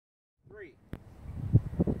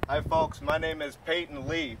Hi folks, my name is Peyton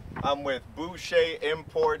Lee. I'm with Boucher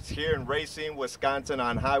Imports here in Racine, Wisconsin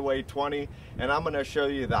on Highway 20, and I'm going to show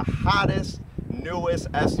you the hottest,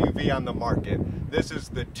 newest SUV on the market. This is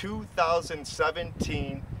the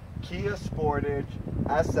 2017 Kia Sportage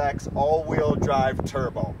SX all-wheel drive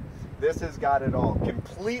turbo. This has got it all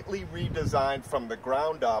completely redesigned from the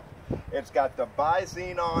ground up. It's got the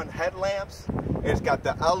bi-xenon headlamps, it's got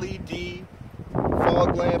the LED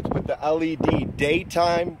fog lamps with the LED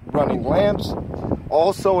daytime running lamps.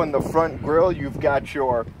 Also in the front grille, you've got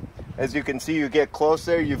your, as you can see, you get close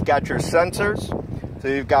there, you've got your sensors. So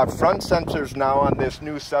you've got front sensors now on this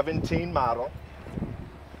new 17 model.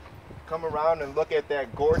 Come around and look at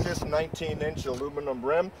that gorgeous 19-inch aluminum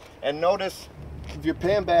rim. And notice, if you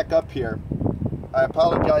pan back up here, I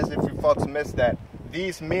apologize if you folks missed that,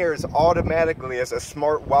 these mirrors automatically, as a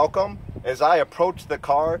smart welcome, as I approach the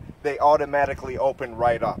car, they automatically open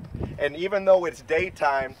right up. And even though it's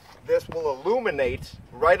daytime, this will illuminate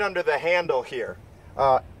right under the handle here.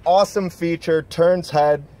 Awesome feature, turns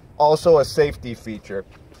head, also a safety feature.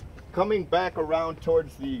 Coming back around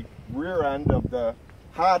towards the rear end of the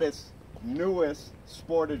hottest, newest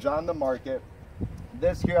Sportage on the market.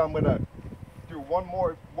 This here, I'm gonna do one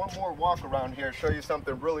more walk around here, show you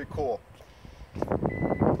something really cool.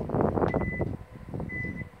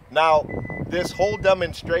 Now, this whole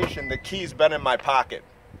demonstration, the key's been in my pocket,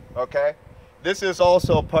 okay? This is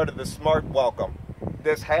also part of the smart welcome.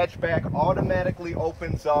 This hatchback automatically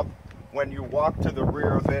opens up when you walk to the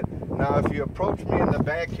rear of it. Now, if you approach me in the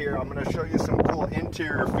back here, I'm gonna show you some cool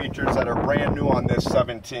interior features that are brand new on this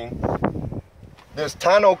 17. This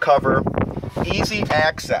tonneau cover, easy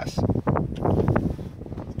access.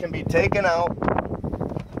 It can be taken out,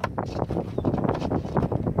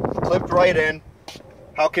 clipped right in.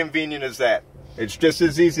 How convenient is that? It's just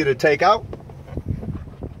as easy to take out.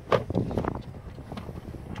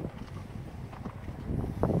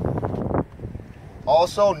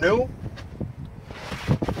 Also new,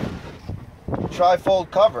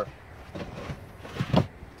 tri-fold cover.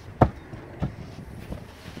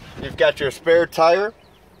 You've got your spare tire.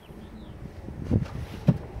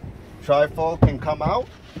 Tri-fold can come out.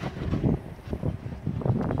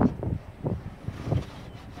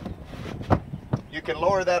 You can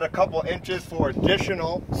lower that a couple inches for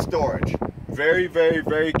additional storage. Very, very,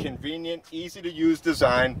 very convenient, easy to use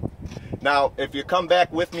design. Now, if you come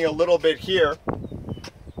back with me a little bit here,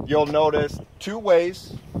 you'll notice two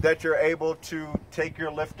ways that you're able to take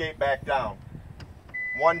your liftgate back down.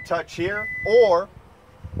 One touch here, or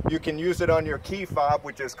you can use it on your key fob,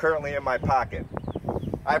 which is currently in my pocket.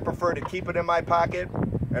 I prefer to keep it in my pocket,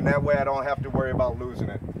 and that way I don't have to worry about losing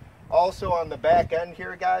it. Also on the back end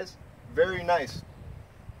here, guys, very nice.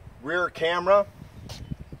 Rear camera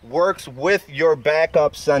works with your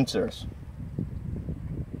backup sensors.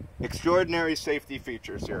 Extraordinary safety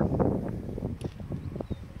features here.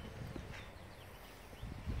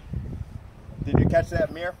 Did you catch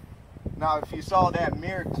that mirror? Now, if you saw that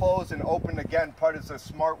mirror close and open again, part of the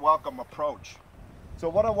smart welcome approach. So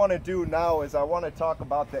what I want to do now is I want to talk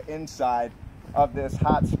about the inside of this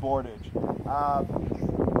hot Sportage.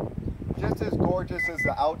 Just as gorgeous as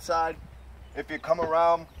the outside. If you come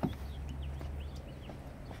around,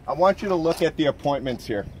 I want you to look at the appointments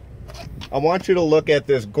here. I want you to look at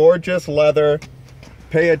this gorgeous leather.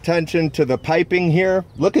 Pay attention to the piping here.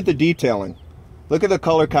 Look at the detailing. Look at the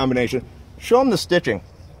color combination. Show them the stitching.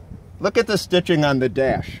 Look at the stitching on the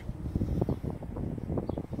dash.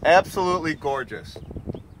 Absolutely gorgeous.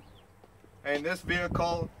 And this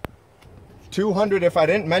vehicle, 200, if I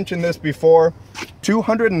didn't mention this before,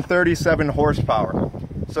 237 horsepower.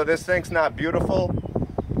 So this thing's not beautiful,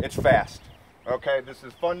 it's fast. Okay, this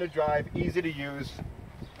is fun to drive, easy to use.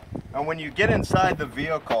 And when you get inside the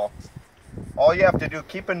vehicle, all you have to do,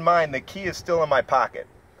 keep in mind the key is still in my pocket.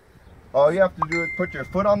 All you have to do is put your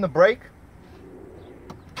foot on the brake,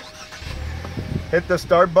 hit the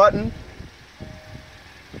start button.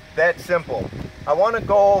 That simple. I want to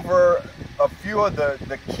go over a few of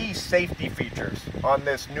the key safety features on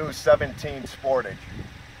this new 17 Sportage.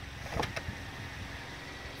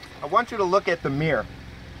 I want you to look at the mirror.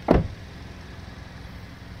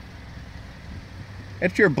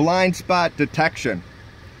 It's your blind spot detection.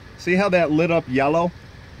 See how that lit up yellow?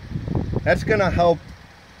 That's going to help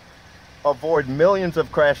avoid millions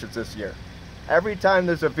of crashes this year. Every time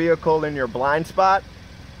there's a vehicle in your blind spot,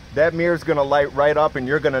 that mirror's going to light right up and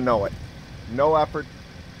you're going to know it. No effort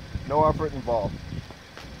involved.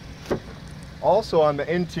 Also on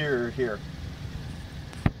the interior here,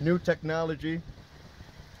 new technology,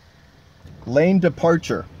 lane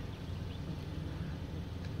departure.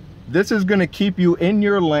 This is going to keep you in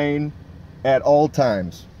your lane at all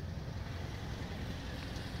times.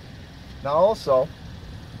 Now also,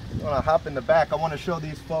 I want to hop in the back. I want to show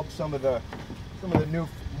these folks some of the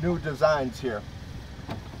new designs here.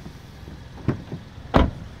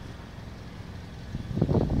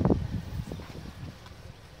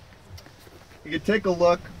 You can take a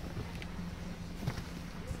look.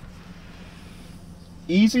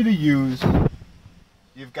 Easy to use.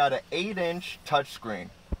 You've got an 8-inch touchscreen.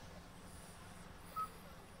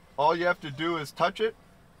 All you have to do is touch it.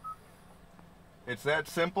 It's that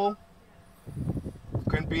simple.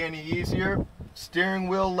 Couldn't be any easier. Steering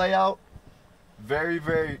wheel layout, very,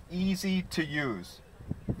 very easy to use.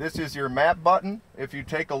 This is your map button. If you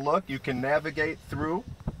take a look, you can navigate through.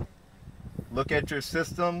 Look at your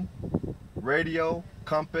system, radio,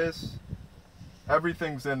 compass,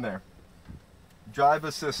 everything's in there. Drive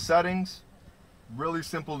assist settings, really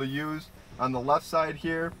simple to use. On the left side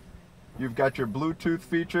here, you've got your Bluetooth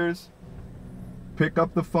features. Pick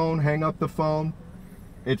up the phone, hang up the phone.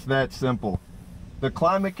 It's that simple. The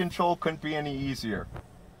climate control couldn't be any easier.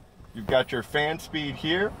 You've got your fan speed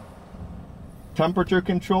here, temperature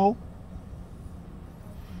control,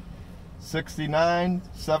 69,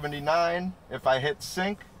 79. If I hit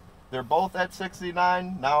sync, they're both at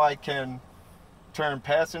 69. Now I can turn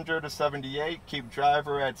passenger to 78, keep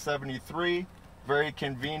driver at 73. Very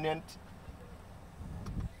convenient.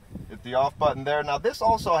 Hit the off button there. Now this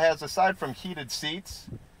also has, aside from heated seats,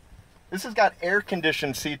 this has got air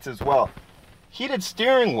conditioned seats as well. Heated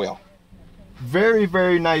steering wheel. Very,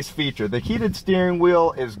 very nice feature. The heated steering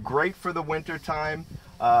wheel is great for the winter time.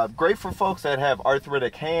 Great for folks that have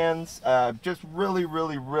arthritic hands. Just really,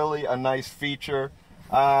 really, really a nice feature.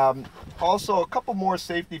 Also, a couple more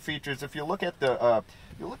safety features. If you look at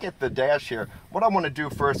the dash here, what I want to do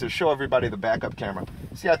first is show everybody the backup camera.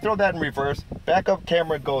 See, I throw that in reverse. Backup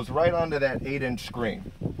camera goes right onto that 8-inch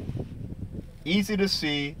screen. Easy to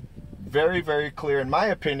see. Very, very clear. In my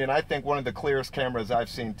opinion, I think one of the clearest cameras I've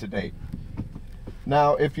seen to date.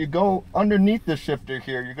 Now, if you go underneath the shifter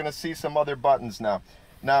here, you're going to see some other buttons now.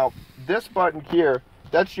 Now, this button here,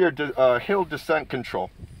 that's your hill descent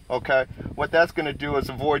control. Okay? What that's going to do is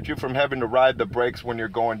avoid you from having to ride the brakes when you're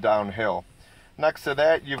going downhill. Next to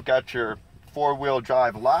that, you've got your 4-wheel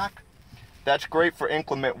drive lock. That's great for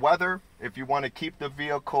inclement weather. If you want to keep the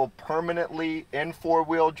vehicle permanently in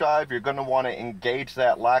 4-wheel drive, you're going to want to engage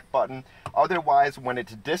that lock button. Otherwise, when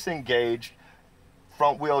it's disengaged,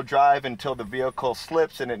 front-wheel drive until the vehicle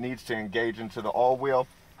slips and it needs to engage into the all-wheel.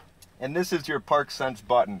 And this is your park sense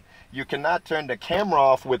button. You cannot turn the camera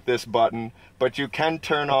off with this button, but you can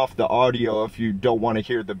turn off the audio if you don't want to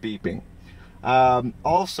hear the beeping.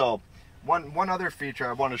 Also, one other feature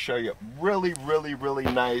I want to show you. Really, really, really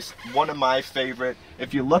nice. One of my favorite.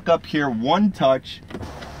 If you look up here, one touch,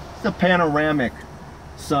 it's a panoramic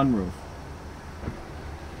sunroof.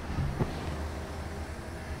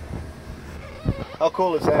 How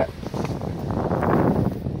cool is that?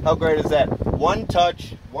 How great is that? One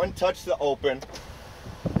touch to open,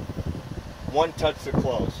 one touch to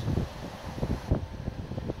close.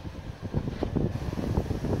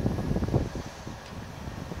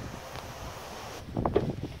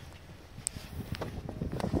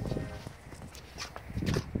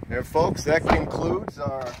 And folks, that concludes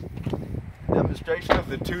our demonstration of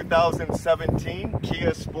the 2017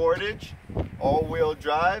 Kia Sportage all-wheel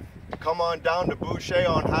drive. Come on down to Boucher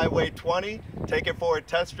on Highway 20. Take it for a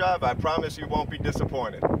test drive. I promise you won't be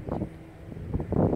disappointed.